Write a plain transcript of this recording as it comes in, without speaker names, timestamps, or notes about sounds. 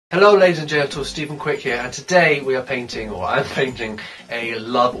Hello ladies and gentlemen, Stephen Quick here, and today we are painting, or I'm painting, a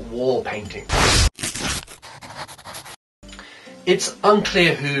love war painting. It's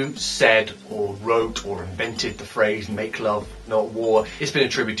unclear who said or wrote or invented the phrase "make love, not war." It's been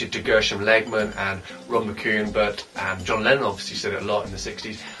attributed to Gershom Legman and Ron McCune, and John Lennon obviously said it a lot in the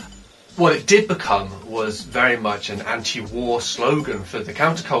 60s. What it did become was very much an anti-war slogan for the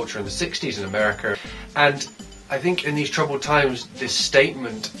counterculture in the 60s in America, and I think in these troubled times, this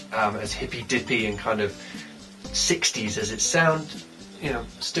statement, as hippy-dippy and kind of 60s as it sounds,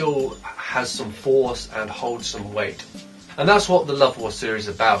 still has some force and holds some weight. And that's what the Love War series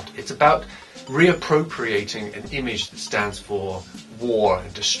is about. It's about reappropriating an image that stands for war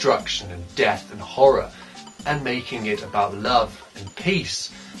and destruction and death and horror, and making it about love and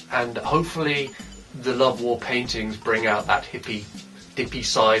peace. And hopefully the Love War paintings bring out that hippy-dippy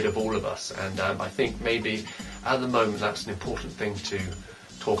side of all of us. And I think maybe at the moment that's an important thing to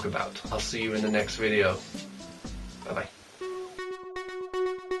talk about. I'll see you in the next video. Bye bye.